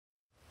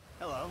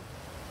Hello.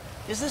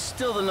 Is this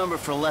still the number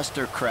for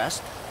Lester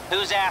Crest?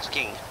 Who's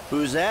asking?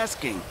 Who's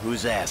asking?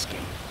 Who's asking?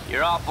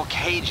 You're awful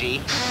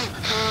cagey.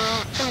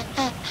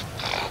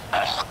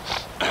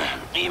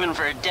 Even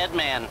for a dead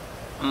man,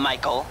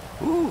 Michael.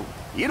 Ooh,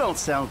 you don't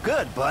sound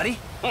good, buddy.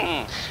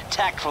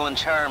 Tactful and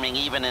charming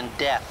even in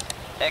death.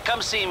 Hey,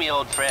 come see me,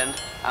 old friend.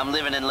 I'm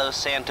living in Los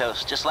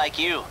Santos, just like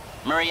you.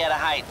 Murrieta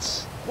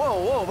Heights.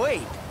 Whoa, wait.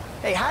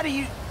 Hey, how do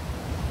you...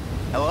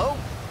 Hello?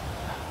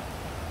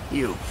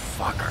 You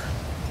fucker.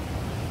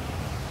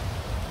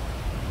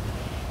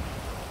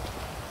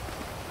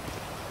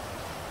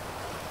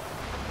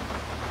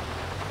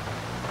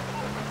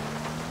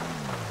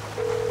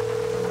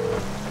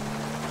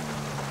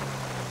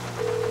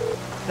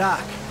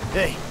 Doc,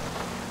 hey.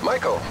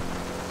 Michael,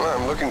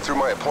 I'm looking through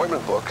my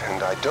appointment book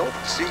and I don't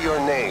see your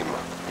name.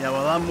 Yeah,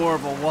 well, I'm more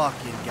of a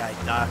walk-in guy,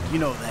 Doc. You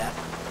know that.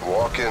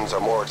 Walk-ins are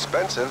more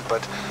expensive,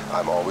 but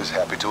I'm always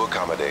happy to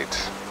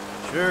accommodate.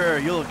 Sure,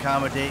 you'll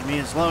accommodate me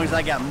as long as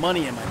I got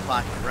money in my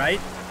pocket, right?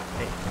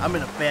 Hey, I'm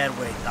in a bad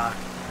way, Doc.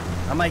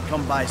 I might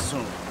come by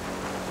soon.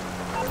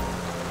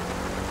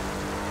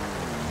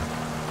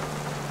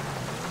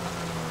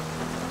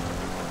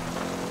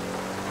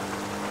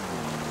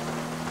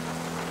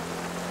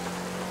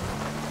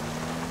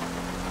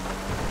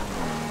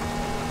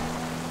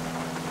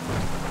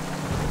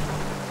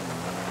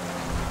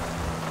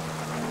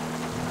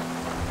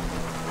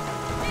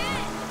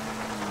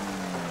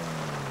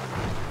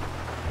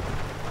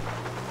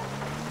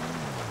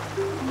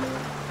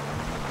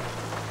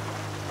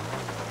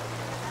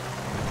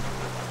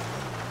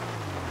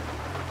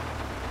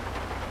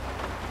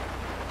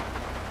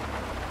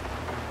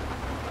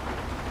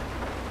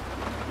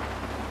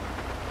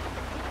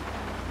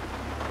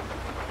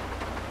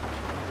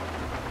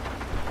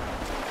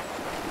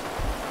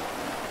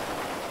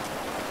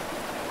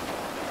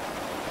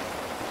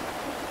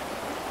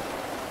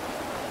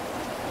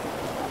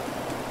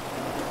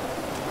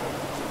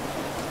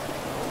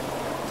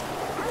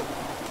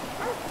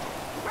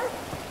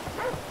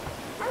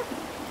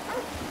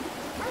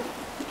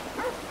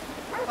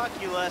 Fuck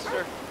you,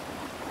 Lester.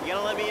 You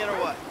gonna let me in or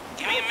what?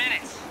 Give me a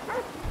minute.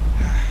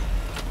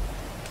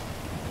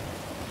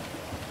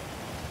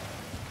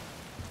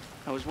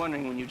 I was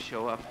wondering when you'd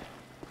show up.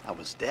 I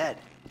was dead.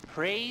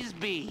 Praise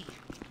be.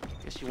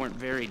 Guess you weren't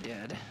very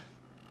dead.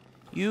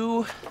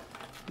 You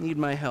need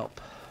my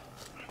help.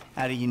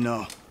 How do you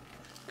know?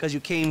 Because you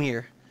came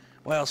here.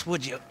 Why else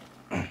would you?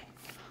 I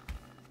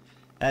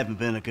haven't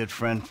been a good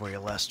friend for you,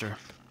 Lester.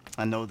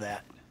 I know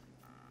that.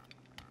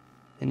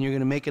 And you're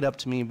gonna make it up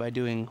to me by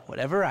doing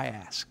whatever I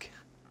ask.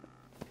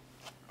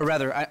 Or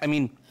rather, I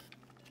mean,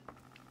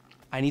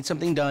 I need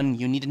something done,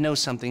 you need to know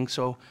something,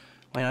 so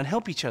why not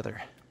help each other?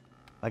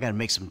 I gotta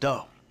make some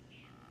dough.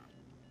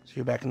 So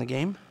you're back in the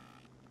game?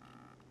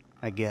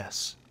 I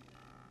guess.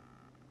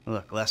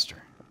 Look,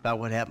 Lester, about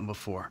what happened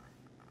before.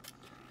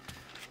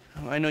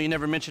 Oh, I know you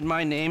never mentioned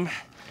my name.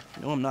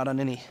 I know I'm not on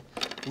any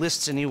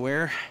lists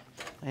anywhere.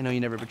 I know you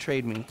never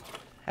betrayed me.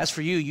 As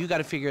for you, you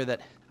gotta figure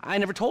that I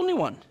never told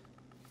anyone.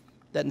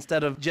 That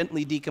instead of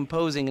gently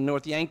decomposing in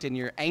North Yankton,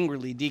 you're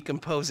angrily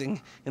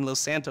decomposing in Los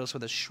Santos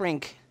with a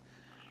shrink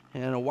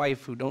and a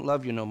wife who don't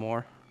love you no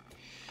more.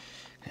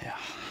 Yeah,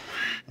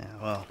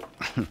 well,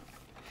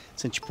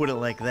 since you put it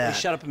like that... Hey,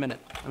 shut up a minute.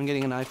 I'm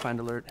getting an iFind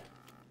alert.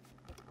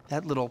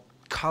 That little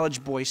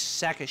college boy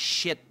sack of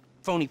shit,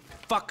 phony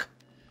fuck.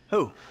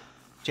 Who?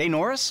 Jay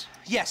Norris?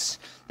 Yes,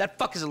 that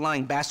fuck is a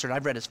lying bastard.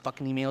 I've read his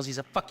fucking emails. He's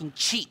a fucking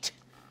cheat.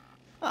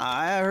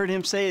 I heard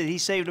him say that he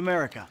saved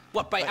America.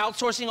 What, by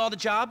outsourcing all the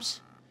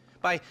jobs?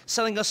 By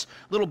selling us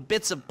little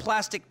bits of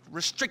plastic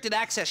restricted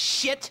access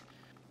shit?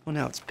 Well,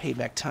 now it's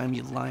payback time,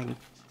 you lying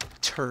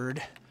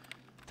turd.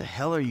 The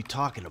hell are you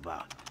talking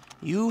about?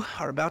 You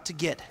are about to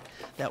get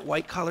that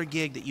white-collar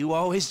gig that you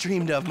always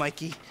dreamed of,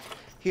 Mikey.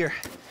 Here,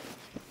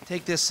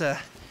 take this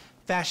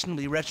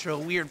fashionably retro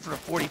weird for a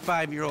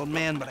 45-year-old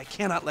man, but I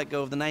cannot let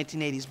go of the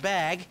 1980s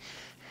bag,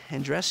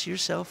 and dress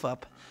yourself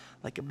up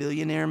like a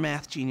billionaire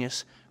math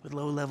genius with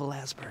low-level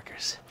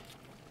Asperger's.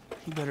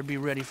 You better be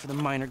ready for the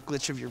minor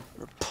glitch of your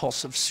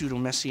repulsive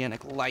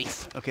pseudo-messianic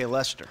life. Okay,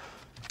 Lester.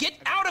 Get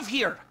out of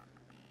here!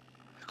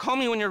 Call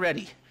me when you're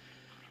ready.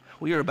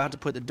 We are about to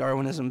put the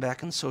Darwinism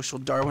back in social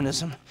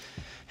Darwinism,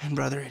 and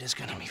brother, it is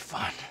gonna be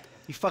fun.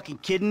 You fucking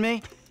kidding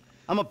me?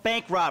 I'm a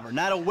bank robber,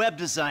 not a web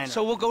designer.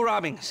 So we'll go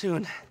robbing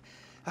soon.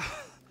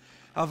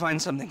 I'll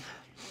find something.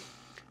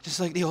 Just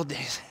like the old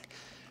days.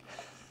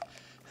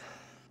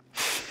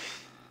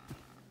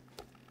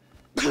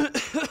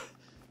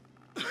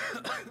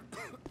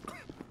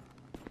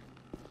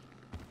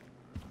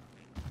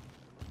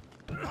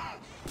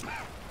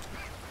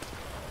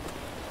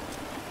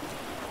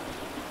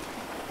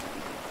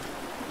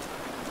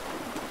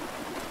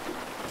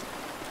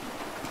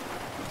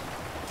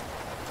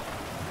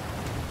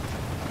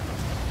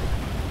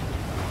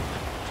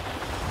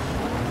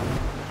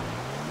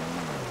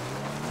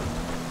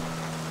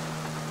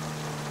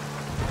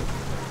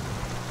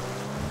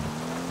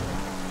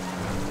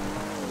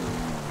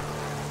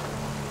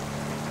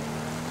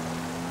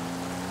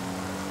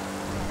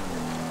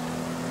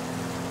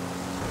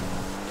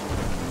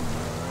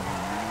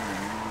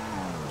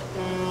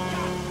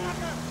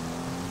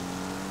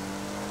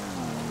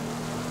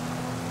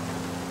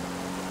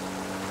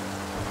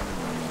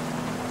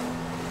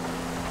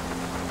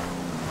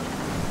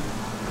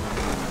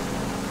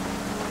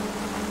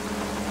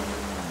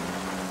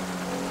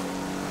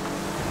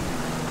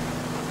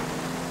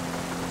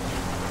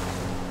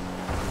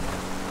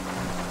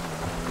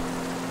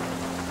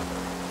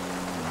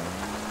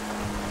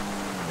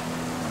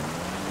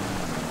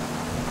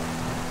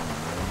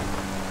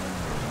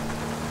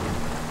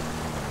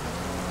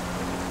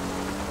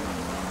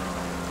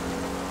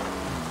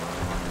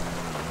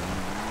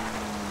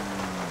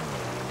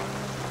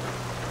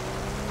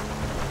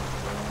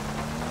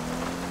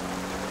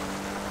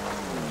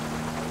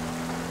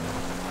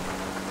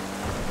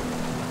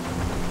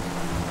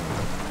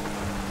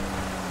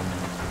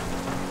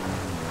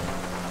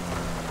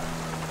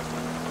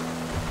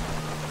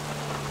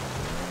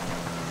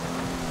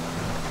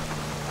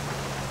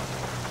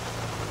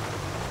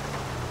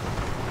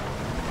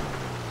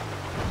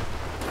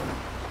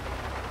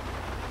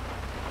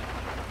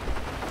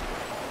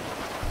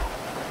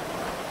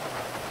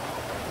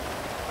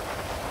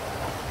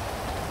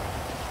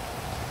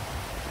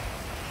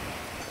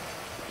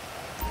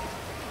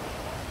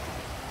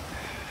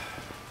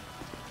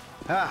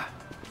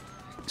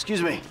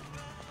 Excuse me.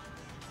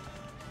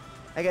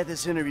 I got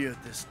this interview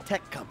at this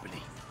tech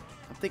company.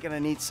 I'm thinking I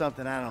need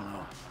something, I don't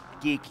know,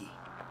 geeky,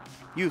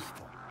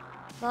 youthful.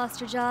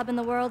 Lost your job and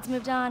the world's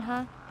moved on,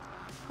 huh?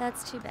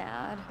 That's too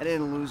bad. I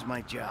didn't lose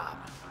my job.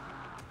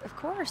 Of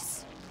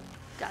course.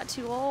 Got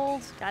too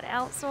old, got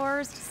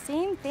outsourced.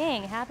 Same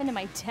thing happened to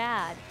my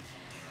dad.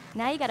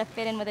 Now you gotta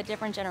fit in with a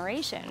different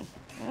generation.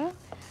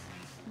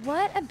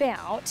 What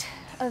about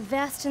a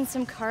vest and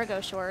some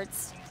cargo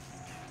shorts?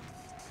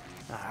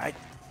 All right.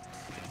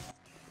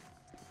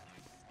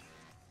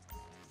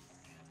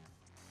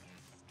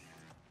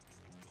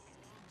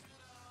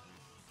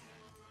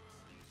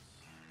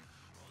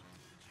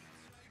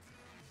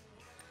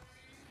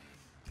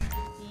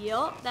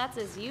 Yup, that's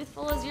as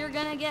youthful as you're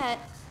gonna get.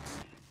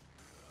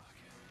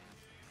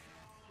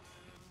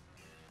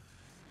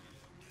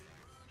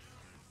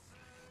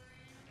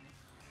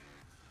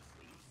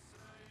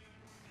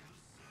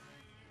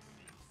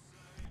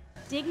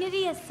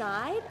 Dignity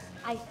aside,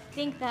 I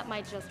think that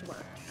might just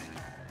work.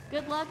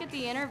 Good luck at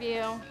the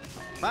interview.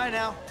 Bye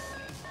now.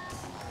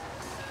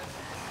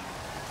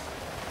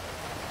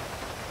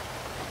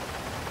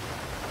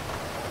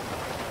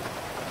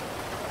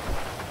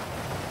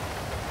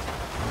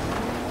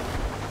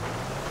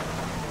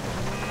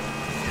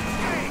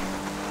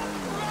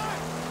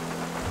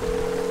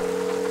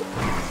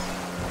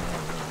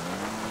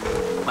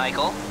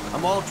 Michael?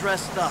 I'm all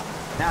dressed up.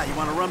 Now, you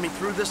want to run me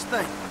through this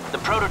thing? The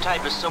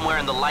prototype is somewhere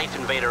in the Life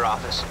Invader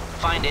office.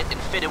 Find it and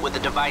fit it with the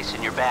device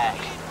in your bag.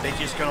 They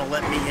just gonna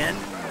let me in?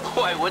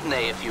 Why wouldn't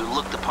they if you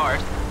look the part?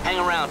 Hang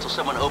around till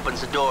someone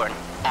opens the door and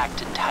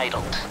act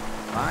entitled.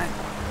 Fine.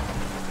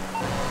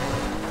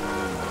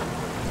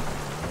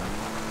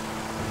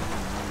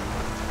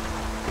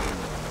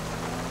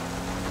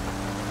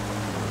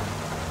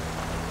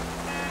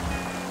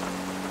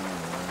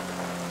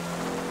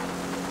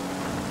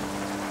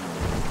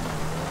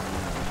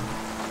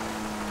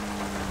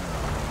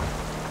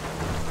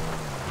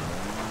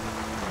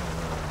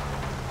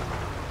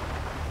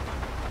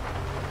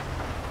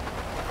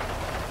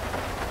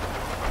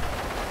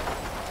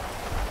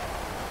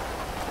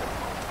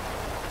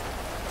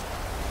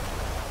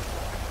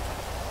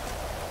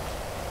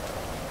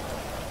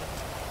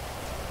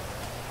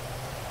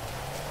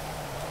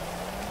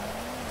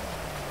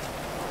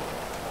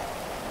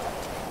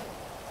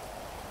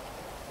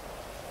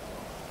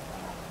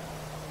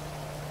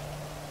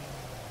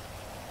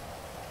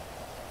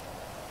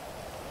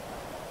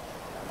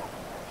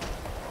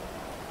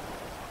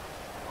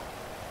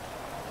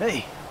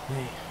 Hey.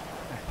 Hey.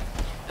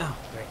 Oh,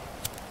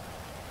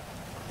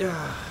 great.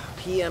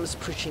 PM's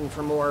pushing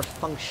for more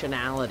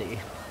functionality.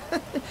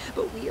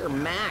 But we are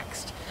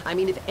maxed. I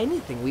mean, if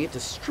anything, we have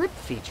to strip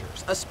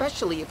features,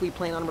 especially if we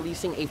plan on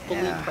releasing a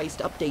fully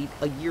priced update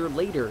a year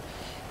later.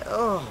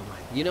 Oh,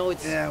 my, you know,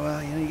 it's... Yeah,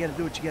 well, you gotta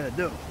do what you gotta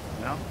do,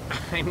 you know?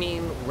 I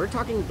mean, we're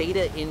talking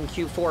beta in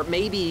Q4,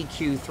 maybe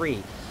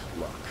Q3.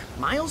 Look,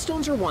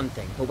 milestones are one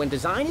thing, but when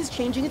design is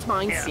changing its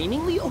mind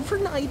seemingly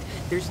overnight,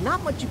 there's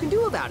not much you can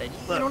do about it.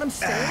 You know what I'm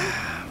saying?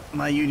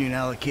 My union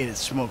allocated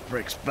smoke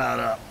breaks about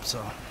up,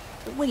 so...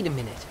 Wait a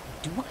minute.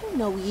 Do I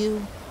know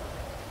you?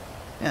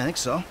 Yeah, I think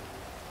so.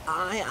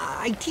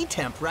 IT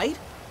temp, right?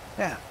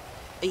 Yeah.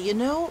 You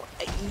know,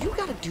 you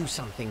gotta do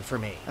something for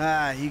me.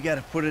 You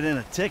gotta put it in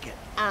a ticket.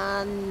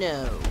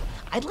 No.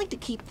 I'd like to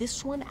keep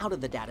this one out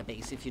of the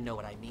database, if you know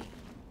what I mean.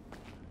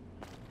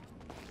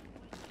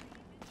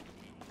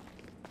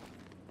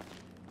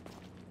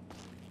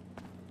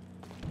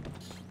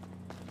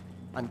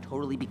 I'm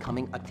totally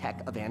becoming a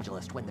tech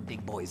evangelist when the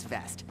big boys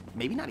vest.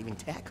 Maybe not even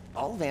tech.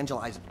 I'll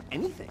evangelize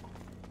anything.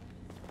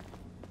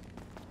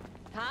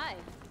 Hi.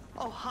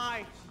 Oh,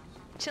 hi.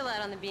 Chill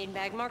out on the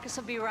beanbag. Marcus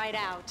will be right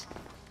out.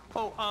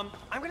 Oh,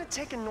 I'm gonna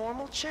take a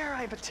normal chair. I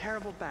have a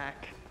terrible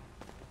back.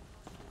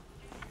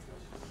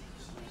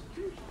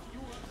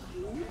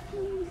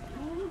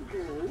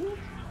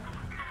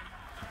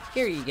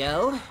 Here you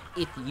go.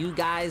 If you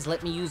guys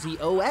let me use the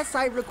OS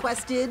I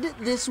requested,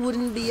 this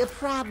wouldn't be a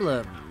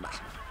problem.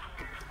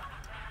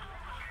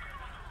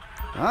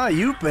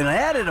 You've been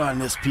at it on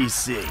this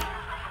PC.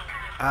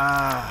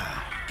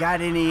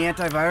 Got any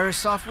antivirus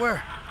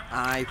software?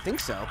 I think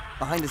so.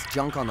 Behind this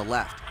junk on the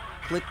left.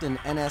 Clicked an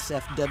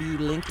NSFW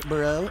link,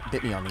 bro.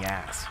 Bit me on the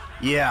ass.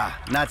 Yeah,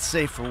 not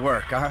safe for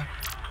work, huh?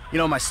 You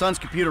know, my son's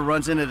computer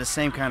runs into the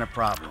same kind of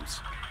problems.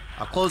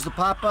 I'll close the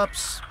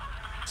pop-ups,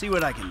 see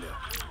what I can do.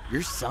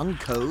 Your son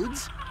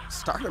codes?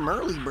 Start him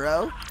early,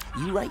 bro.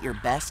 You write your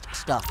best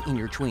stuff in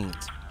your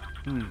tweens.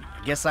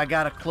 I guess I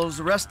gotta close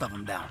the rest of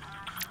them down.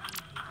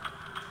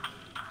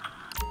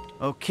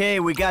 Okay,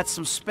 we got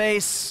some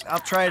space. I'll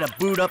try to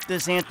boot up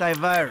this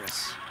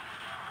antivirus.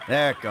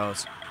 There it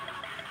goes.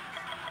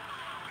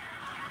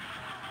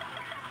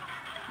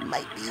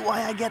 Might be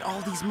why I get all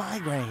these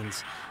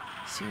migraines.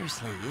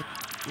 Seriously,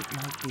 it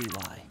might be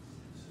why.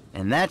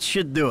 And that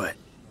should do it.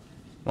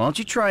 Why don't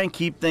you try and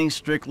keep things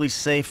strictly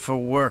safe for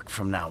work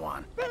from now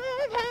on?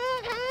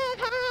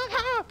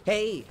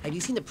 Hey, have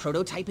you seen the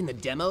prototype in the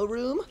demo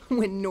room?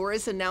 When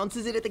Norris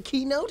announces it at the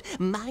keynote,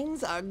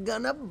 minds are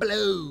gonna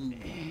blow.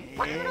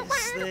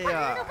 Yes, they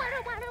are.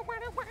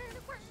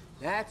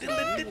 That's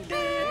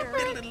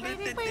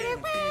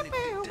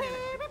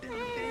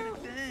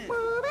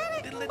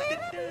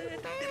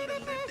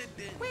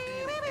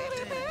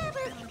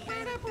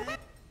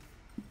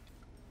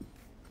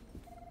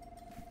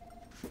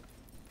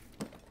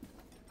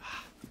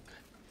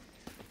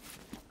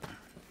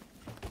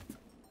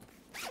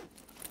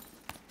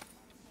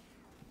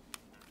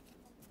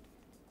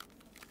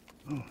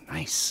Oh,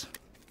 nice.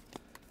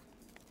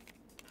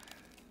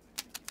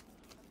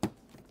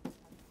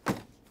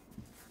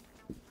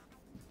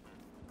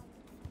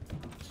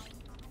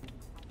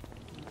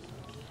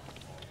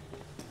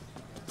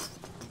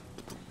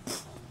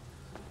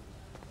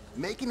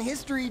 Making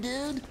history,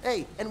 dude.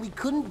 Hey, and we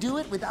couldn't do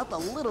it without the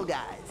little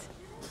guys.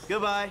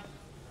 Goodbye.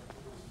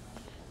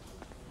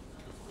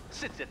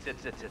 Sit.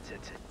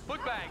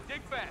 Foot bag,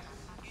 dig fast.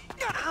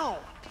 Ow!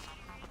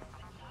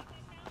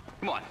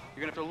 Come on,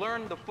 you're gonna have to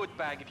learn the foot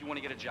bag if you want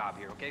to get a job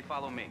here, okay?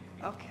 Follow me.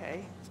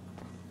 Okay.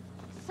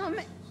 Some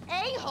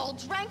a-hole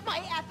drank my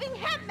effing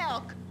hemp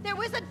milk. There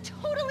was a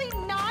totally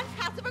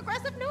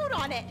non-passive-aggressive note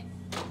on it.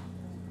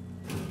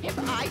 If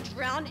I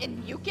drown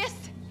in mucus,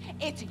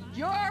 it's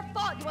your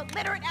fault, you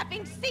illiterate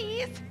effing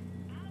C's.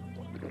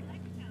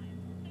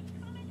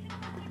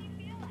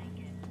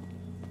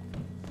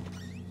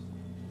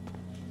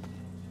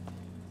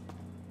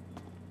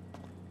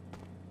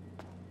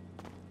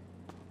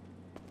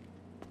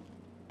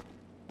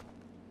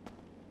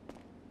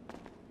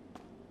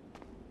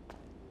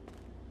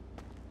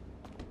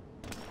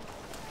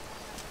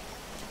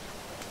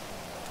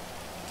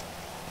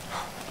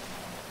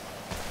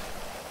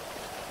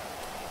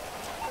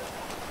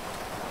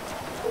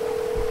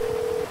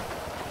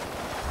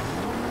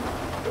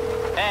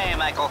 Hey,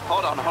 Michael,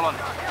 hold on.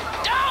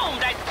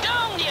 Domed! I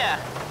domed ya!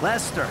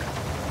 Lester,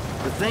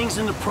 the thing's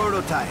in the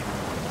prototype.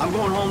 I'm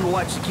going home to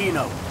watch the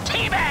keynote.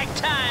 Teabag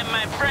time,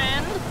 my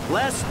friend!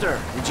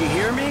 Lester, did you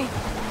hear me?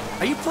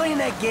 Are you playing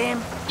that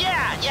game?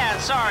 Yeah,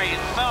 sorry,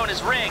 the phone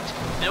is rigged.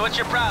 Hey, what's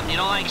your problem? You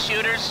don't like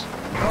shooters?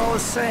 All the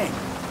same.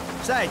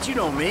 Besides, you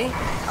know me.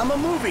 I'm a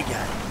movie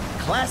guy.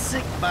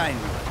 Classic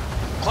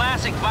Vinewood.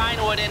 Classic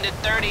Vinewood ended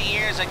 30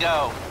 years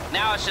ago.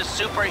 Now it's just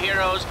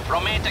superheroes,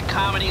 romantic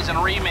comedies,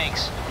 and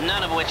remakes,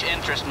 none of which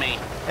interest me.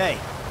 Hey,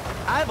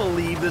 I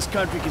believe this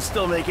country can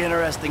still make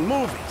interesting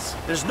movies.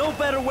 There's no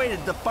better way to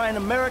define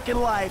American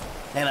life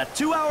than a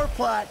 2-hour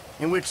plot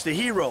in which the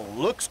hero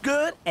looks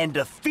good and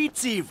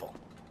defeats evil.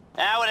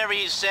 Whatever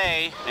you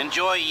say.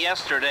 Enjoy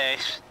yesterday.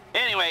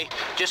 Anyway,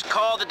 just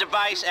call the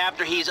device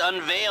after he's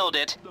unveiled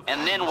it,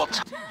 and then we'll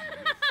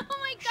Oh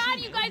my god,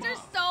 you guys are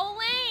so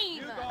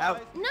lame!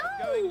 No,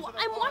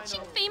 I'm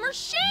watching Fame or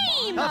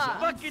Shame! Tough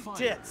fucking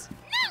tits!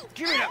 No!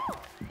 Give it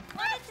up!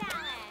 What a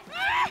talent.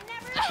 I've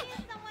never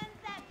seen someone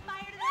set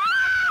fire to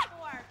the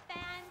before.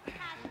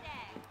 Fantastic.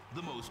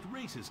 The most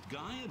racist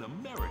guy in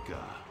America.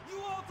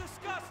 You all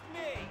disgust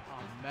me!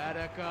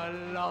 America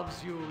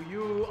loves you.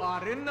 You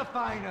are in the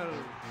final.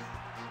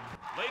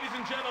 Ladies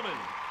and gentlemen,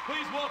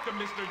 please welcome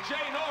Mr.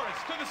 Jay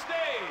Norris to the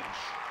stage.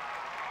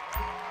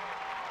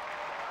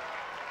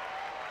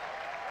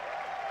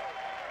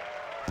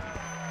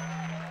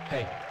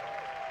 Hey,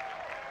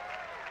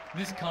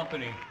 this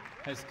company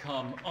has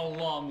come a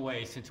long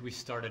way since we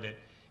started it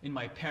in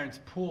my parents'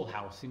 pool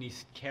house in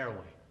East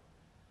Caraway.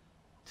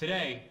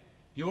 Today,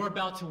 you're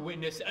about to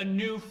witness a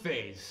new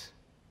phase.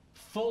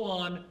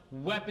 Full-on,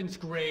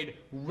 weapons-grade,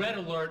 red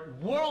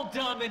alert, world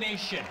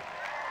domination.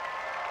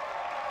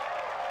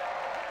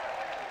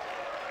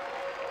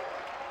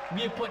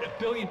 We have put 1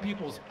 billion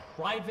people's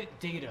private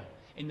data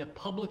in the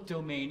public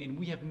domain, and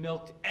we have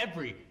milked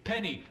every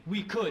penny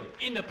we could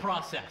in the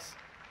process.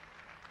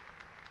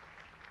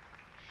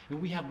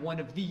 And we have one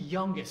of the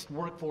youngest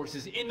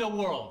workforces in the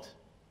world.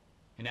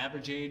 An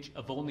average age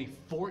of only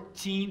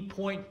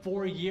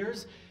 14.4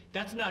 years.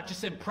 That's not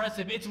just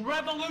impressive, it's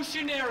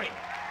revolutionary!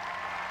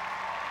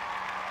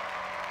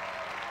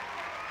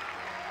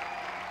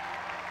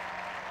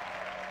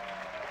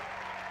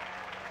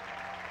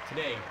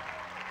 Today,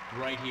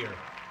 right here,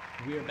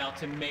 we're about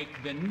to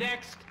make the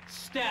next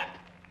step.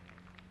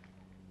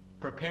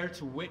 Prepare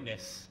to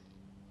witness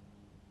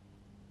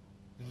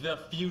the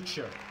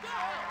future.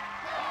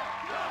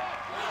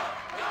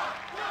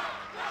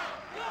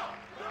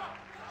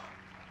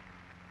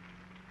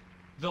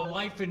 The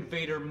Life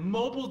Invader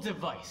mobile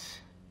device.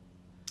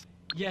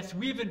 Yes,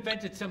 we've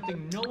invented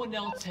something no one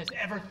else has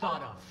ever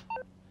thought of.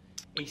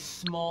 A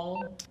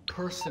small,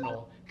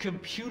 personal,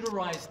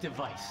 computerized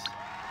device.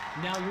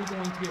 Now you're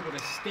going to be able to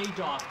stay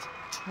docked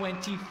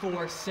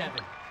 24/7.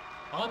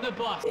 On the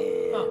bus.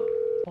 Oh,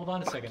 hold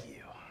on a second.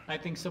 I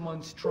think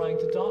someone's trying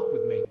to dock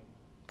with me.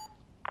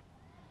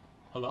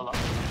 Hello?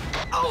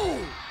 Oh!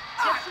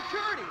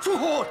 Security!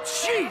 Oh,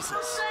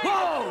 Jesus!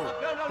 Whoa!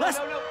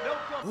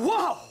 No,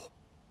 Whoa!